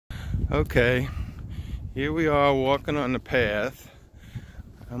Okay, here we are walking on the path.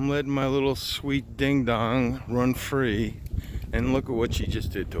 I'm letting my little sweet ding-dong run free, and look at what she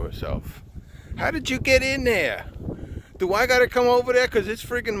just did to herself. How did you get in there? Do I gotta come over there because it's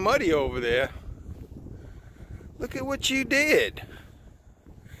freaking muddy over there? Look at what you did.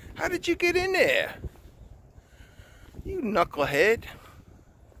 How did you get in there? You knucklehead.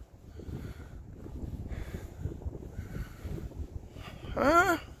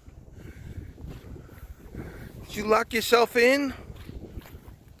 Huh? Did you lock yourself in?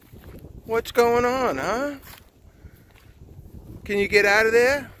 What's going on, huh? Can you get out of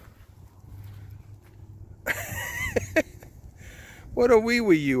there? What a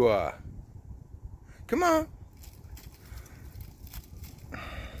wee-wee you are. Come on.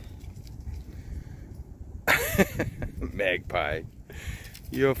 Magpie.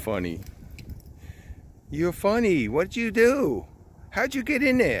 You're funny. You're funny. What'd you do? How'd you get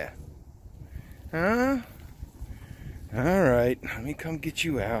in there? Huh? Alright, let me come get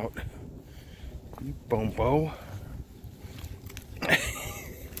you out. You bumbo.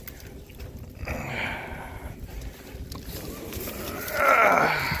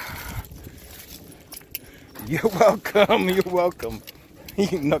 You're welcome, you're welcome. You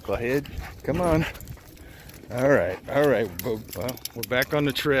knucklehead. Come on. Alright, well, we're back on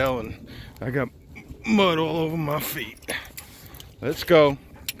the trail and I got mud all over my feet. Let's go.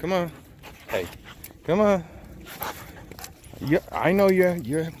 Come on. Hey, come on. Yeah, I know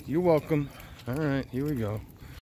you're welcome. Alright, here we go.